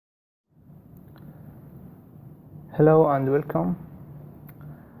Hello and welcome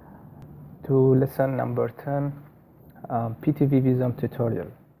to lesson number 10, PTV VISUM tutorial.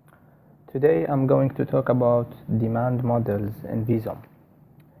 Today I'm going to talk about demand models in VISUM.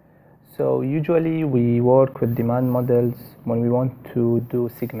 So usually we work with demand models when we want to do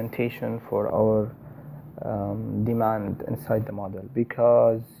segmentation for our demand inside the model,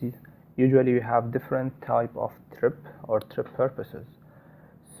 because usually we have different type of trip or trip purposes.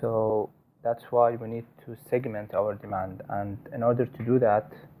 So that's why we need to segment our demand, and in order to do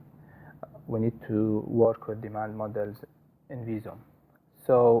that we need to work with demand models in VISUM.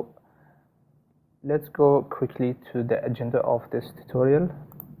 So let's go quickly to the agenda of this tutorial.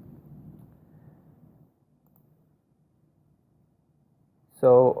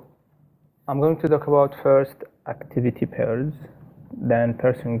 So I'm going to talk about first activity pairs, then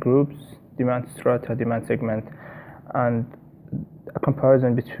person groups, demand strata, demand segment, and a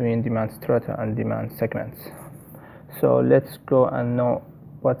comparison between demand strata and demand segments. So let's go and know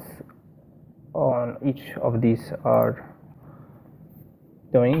what's on each of these are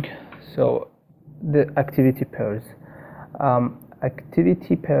doing. So the activity pairs.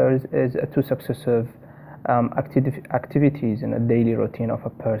 Activity pairs is two successive activities in a daily routine of a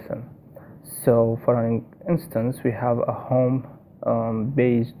person. So for an instance, we have a home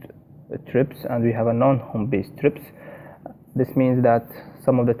based trips and we have a non-home based trips. This means that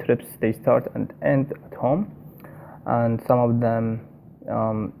some of the trips they start and end at home, and some of them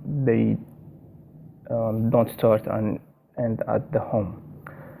they don't start and end at the home.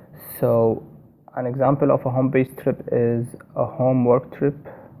 So an example of a home-based trip is a home work trip,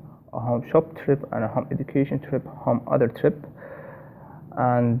 a home shop trip, and a home education trip, home other trip.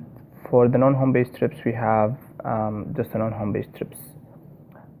 And for the non-home based trips we have just a non-home based trips.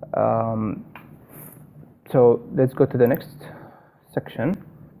 So let's go to the next section,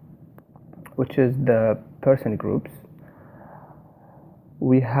 which is the person groups.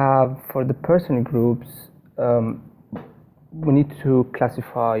 We have, for the person groups, we need to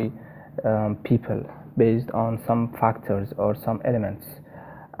classify people based on some factors or some elements.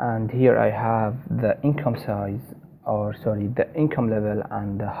 And here I have the income size, or sorry, the income level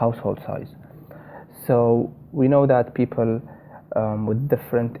and the household size. So we know that people with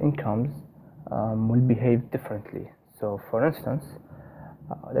different incomes will behave differently. So for instance,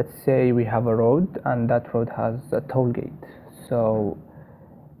 let's say we have a road and that road has a toll gate. So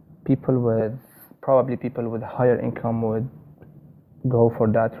probably people with higher income would go for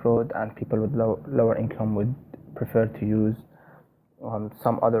that road, and people with lower income would prefer to use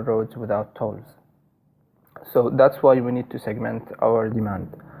some other roads without tolls. So that's why we need to segment our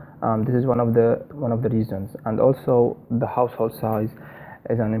demand. This is one of the reasons. And also the household size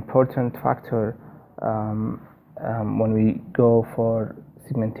is an important factor when we go for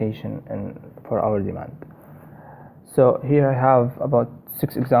segmentation and for our demand. So here I have about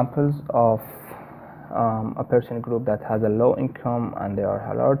 6 examples of a person group that has a low income and they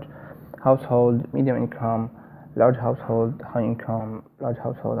are a large household, medium income, large household, high income, large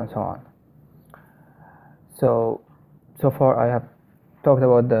household, and so on. So far I have talked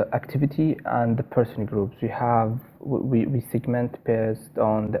about the activity and the person groups. We segment based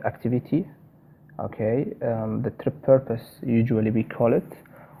on the activity, okay, the trip purpose usually we call it,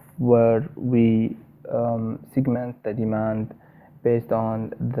 where we segment the demand based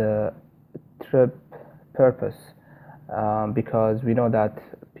on the trip purpose, because we know that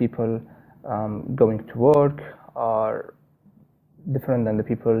people going to work are different than the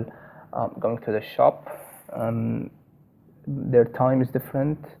people going to the shop. Their time is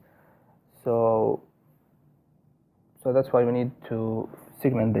different, so that's why we need to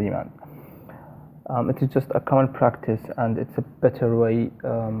segment the demand. It is just a common practice, and it's a better way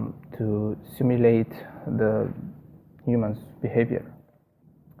to simulate the human's behavior.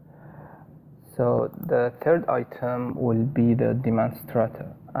 So the third item will be the demand strata,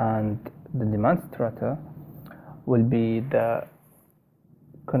 and the demand strata will be the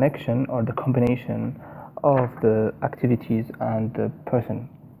connection or the combination of the activities and the person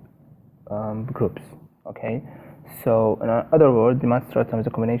groups. Okay, so in other words, demand strata is a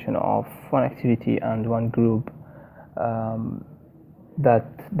combination of one activity and one group that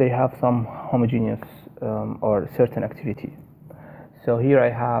they have some homogeneous or certain activity. So here I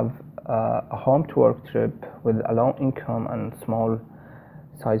have a home to work trip with a low income and small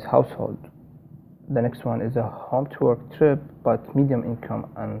size household. The next one is a home to work trip but medium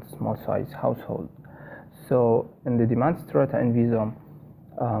income and small size household. So in the demand strata in VISUM,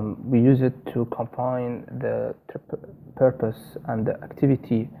 we use it to combine the trip purpose and the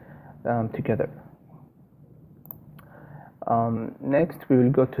activity together. Next we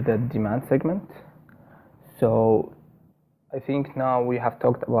will go to the demand segment. So I think now we have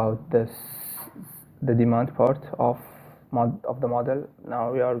talked about the demand part of the model.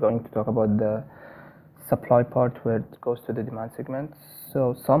 Now we are going to talk about the supply part, where it goes to the demand segment.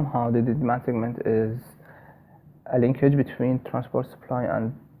 So somehow the demand segment is a linkage between transport supply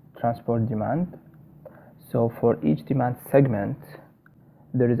and transport demand. So for each demand segment,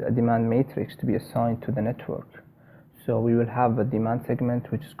 there is a demand matrix to be assigned to the network. So we will have a demand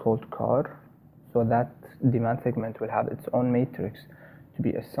segment which is called car. So that demand segment will have its own matrix to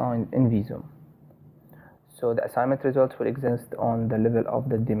be assigned in VISUM. So the assignment results will exist on the level of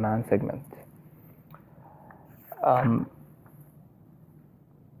the demand segment. And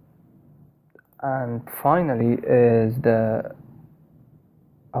finally is a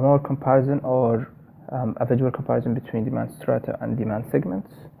more comparison, or a visual comparison between demand strata and demand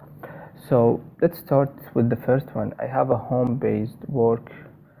segments. So let's start with the first one. I have a home-based work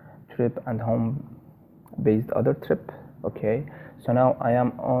trip and home-based other trip. Okay, so now I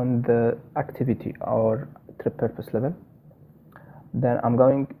am on the activity or trip purpose level. Then I'm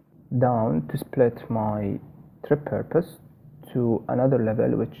going down to split my trip purpose to another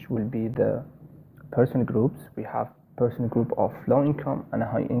level, which will be the person groups. We have person group of low income and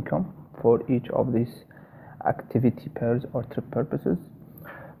high income for each of these activity pairs or trip purposes.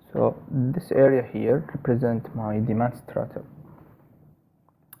 So this area here represents my demand strata.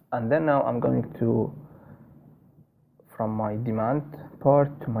 And then now I'm going to, from my demand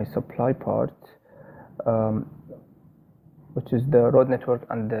part to my supply part, which is the road network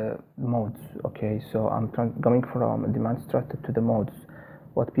and the modes. Okay, so I'm going from demand strata to the modes,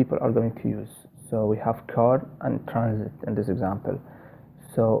 what people are going to use. So we have car and transit in this example.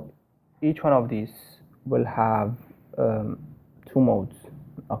 So each one of these will have two modes.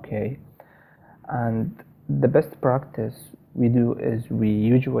 Okay, and the best practice we do is we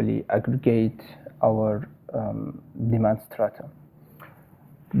usually aggregate our demand strata,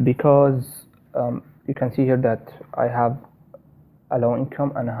 because you can see here that I have a low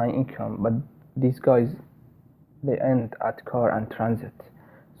income and a high income, but these guys, they end at car and transit,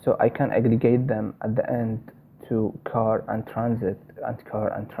 so I can aggregate them at the end to car and transit and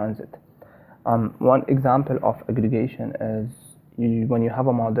car and transit. One example of aggregation is when you have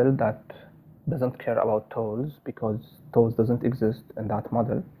a model that doesn't care about tolls, because tolls doesn't exist in that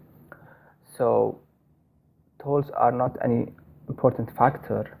model. So tolls are not any important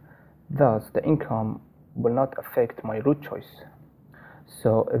factor, thus the income will not affect my route choice.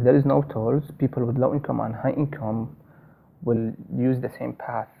 So if there is no tolls, people with low income and high income will use the same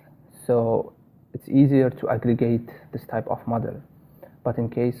path. So it's easier to aggregate this type of model. But in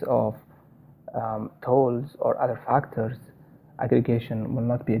case of tolls or other factors, aggregation will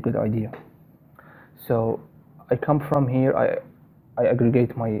not be a good idea. So I come from here, I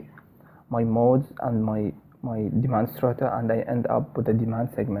aggregate my modes and my demand strata, and I end up with a demand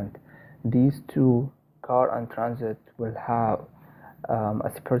segment. These two, car and transit, will have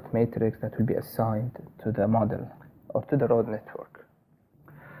a separate matrix that will be assigned to the model or to the road network.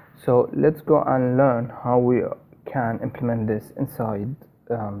 So let's go and learn how we can implement this inside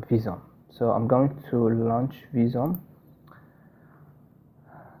VISUM. So I'm going to launch VISUM.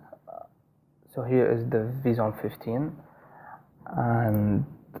 So here is the VISUM 15, and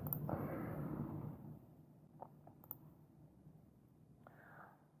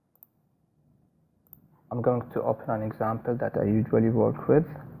I'm going to open an example that I usually work with.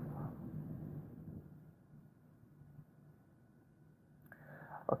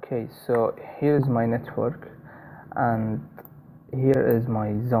 Okay, so here is my network and here is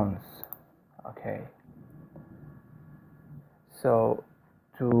my zones. Okay, so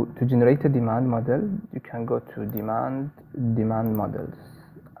to generate a demand model, you can go to demand models,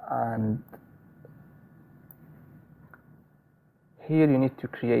 and here you need to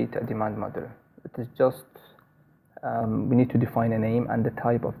create a demand model. It is just we need to define a name and the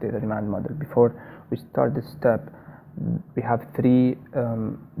type of the demand model. Before we start this step, we have three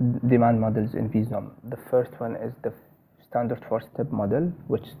demand models in VISUM. The first one is the standard four-step model,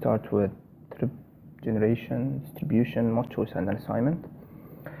 which starts with trip generation, distribution, mode choice, and assignment.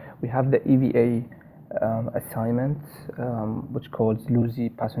 We have the EVA assignment, which calls Lucy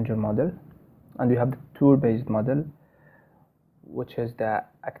passenger model, and we have the tour-based model, which is the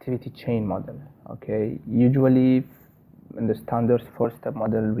activity chain model. Okay, usually in the standard four-step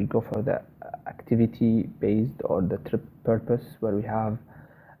model, we go for the activity-based or the trip purpose, where we have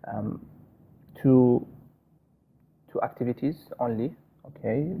two activities only.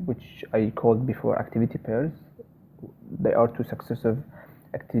 Okay, which I called before activity pairs. They are two successive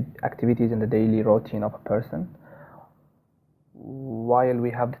activities in the daily routine of a person. while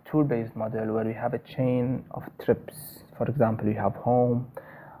we have the tour-based model where we have a chain of trips. For example, you have home,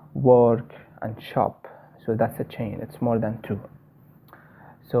 work, and shop. So that's a chain, it's more than two.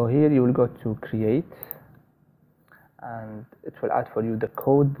 So here you will go to create, and it will add for you the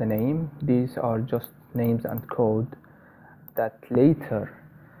code, the name. These are just names and code that later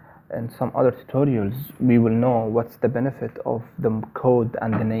in some other tutorials we will know what's the benefit of the code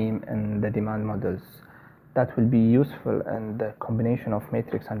and the name in the demand models. That will be useful in the combination of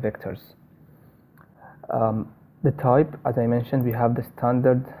matrix and vectors. The type, as I mentioned, we have the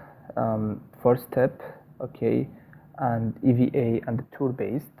standard first step, okay, and EVA and the tour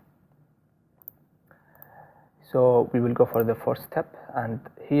based. So we will go for the first step, and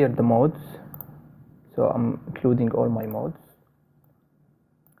here the modes. So I'm including all my modes.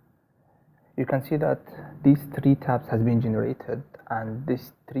 You can see that these three tabs has been generated, and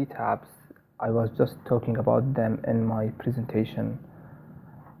these three tabs I was just talking about them in my presentation: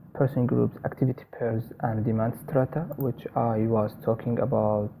 person groups, activity pairs, and demand strata, which I was talking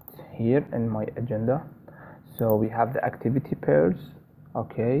about here in my agenda. So we have the activity pairs,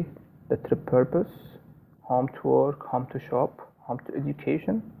 okay, the trip purpose, home to work, home to shop, home to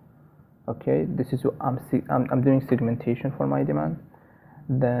education. Okay, this is what I'm doing segmentation for my demand.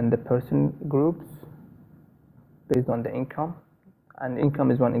 Then the person groups based on the income, and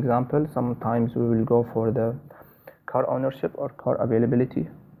income is one example. Sometimes we will go for the car ownership or car availability.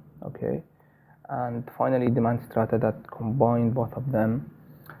 Okay, and finally demand strata that combine both of them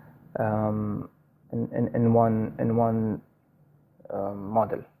in one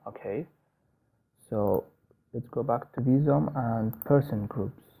model. Okay, so let's go back to VISUM and person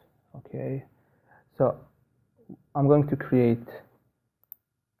groups. Okay, so I'm going to create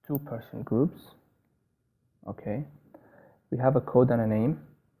two person groups. Okay, we have a code and a name.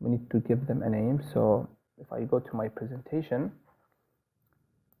 We need to give them a name. So if I go to my presentation,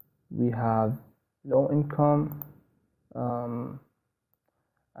 we have low income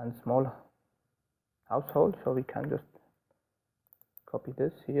and small household. So we can just copy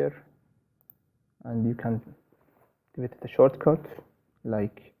this here, and you can give it the shortcut,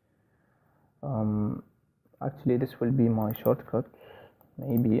 like actually this will be my shortcut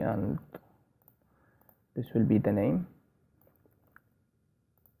maybe, and this will be the name.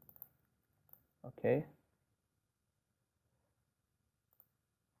 Okay,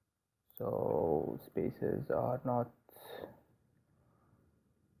 so spaces are not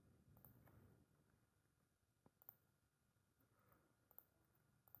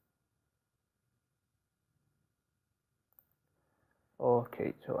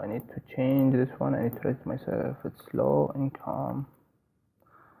okay, so I need to change this one. I need to write myself, it's low income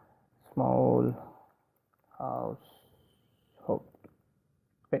small household.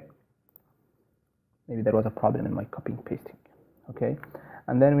 Okay, maybe there was a problem in my copying pasting. Okay,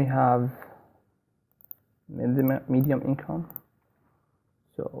 and then we have medium income,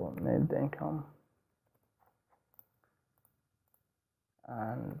 so mid income,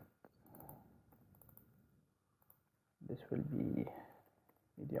 and this will be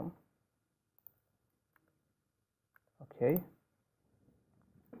medium. Okay,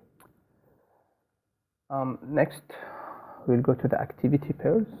 next we'll go to the activity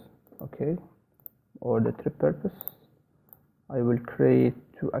pairs, okay, or the trip purpose. I will create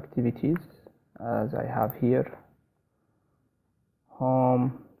two activities as I have here: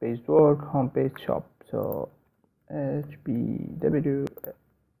 home based work, home based shop. So HBW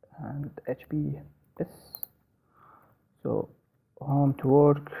and HBS. So home to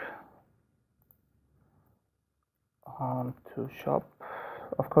work, home to shop.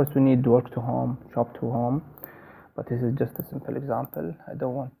 Of course we need work to home, shop to home, but this is just a simple example. I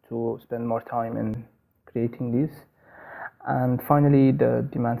don't want to spend more time in creating these. And finally the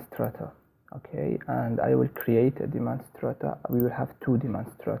demand strata. Okay, and I will create a demand strata. We will have two demand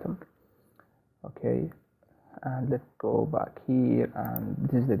strata. Okay, and let's go back here, and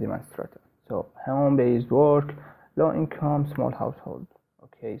this is the demand strata. So home based work, low income, small household.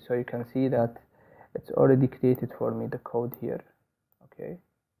 Okay, so you can see that it's already created for me, the code here. Okay,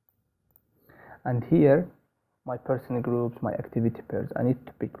 and here my person groups, my activity pairs, I need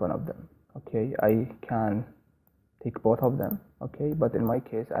to pick one of them. Okay, I can take both of them. Okay, but in my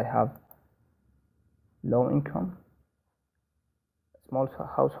case I have low income, small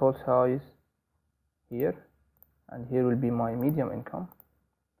household size here, and here will be my medium income.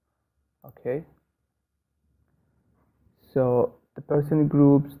 Okay, so the person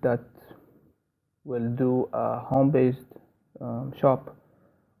groups that will do a home-based shop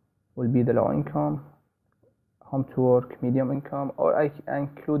will be the low income, home to work, medium income, or I can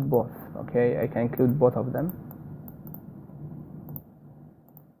include both. Okay, I can include both of them.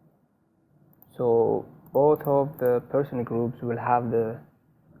 So both of the person groups will have the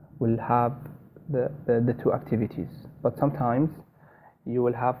two activities, but sometimes you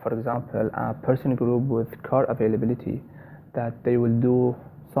will have, for example, a person group with car availability that they will do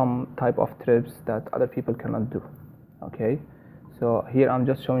some type of trips that other people cannot do. Okay, so here I'm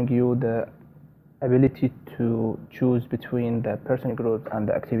just showing you the ability to choose between the person groups and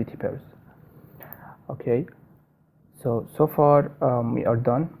the activity pairs. Okay, so far we are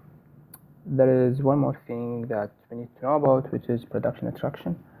done. There is one more thing that we need to know about, which is production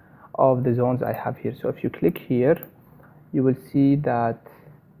attraction of the zones I have here. So if you click here, you will see that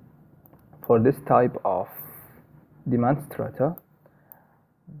for this type of demand strata,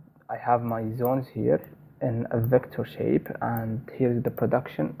 I have my zones here in a vector shape, and here's the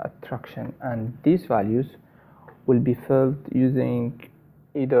production attraction, and these values will be filled using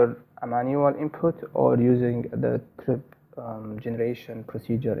either a manual input or using the trip generation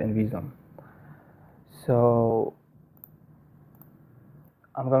procedure in VISUM. So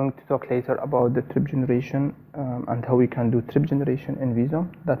I'm going to talk later about the trip generation and how we can do trip generation in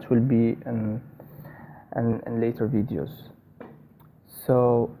VISUM. That will be in later videos.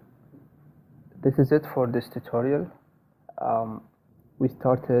 So this is it for this tutorial. We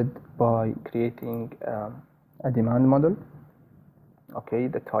started by creating a demand model. Okay,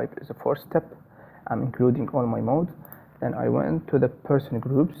 the type is a first step. I'm including all my modes. Then I went to the person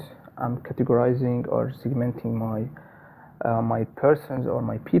groups. I'm categorizing or segmenting my persons or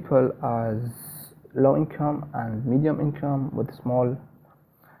my people as low income and medium income with small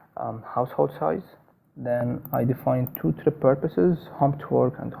household size. Then I define two trip purposes, home to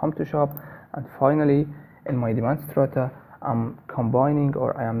work and home to shop. And finally, in my demand strata, I'm combining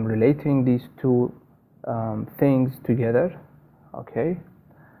or I am relating these two things together. Okay.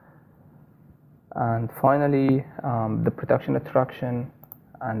 And finally, the production attraction,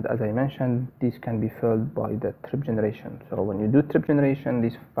 and as I mentioned, these can be filled by the trip generation. So when you do trip generation,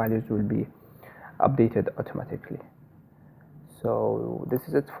 these values will be updated automatically. So this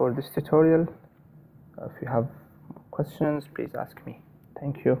is it for this tutorial. If you have questions, please ask me.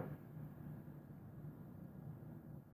 Thank you.